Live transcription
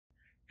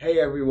Hey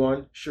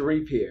everyone,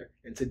 Shariff here,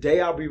 and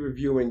today I'll be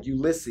reviewing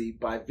Ulysse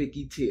by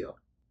Vicky Tiel.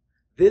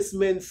 This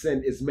men's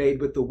scent is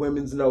made with the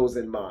women's nose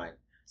in mind,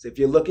 so if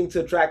you're looking to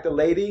attract a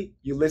lady,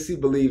 Ulysse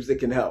believes it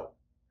can help.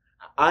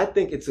 I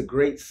think it's a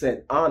great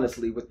scent,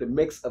 honestly, with the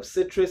mix of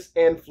citrus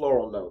and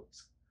floral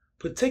notes,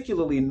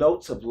 particularly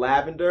notes of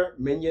lavender,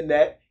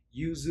 mignonette,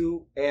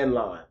 yuzu, and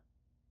lime.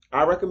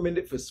 I recommend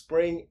it for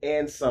spring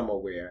and summer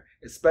wear,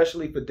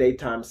 especially for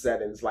daytime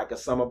settings like a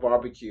summer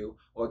barbecue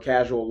or a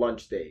casual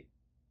lunch date.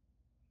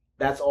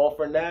 That's all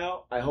for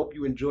now. I hope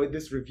you enjoyed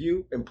this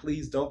review, and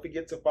please don't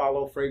forget to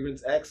follow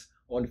Fragrance X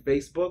on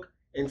Facebook,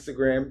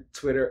 Instagram,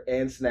 Twitter,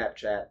 and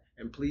Snapchat,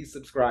 and please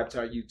subscribe to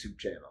our YouTube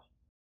channel.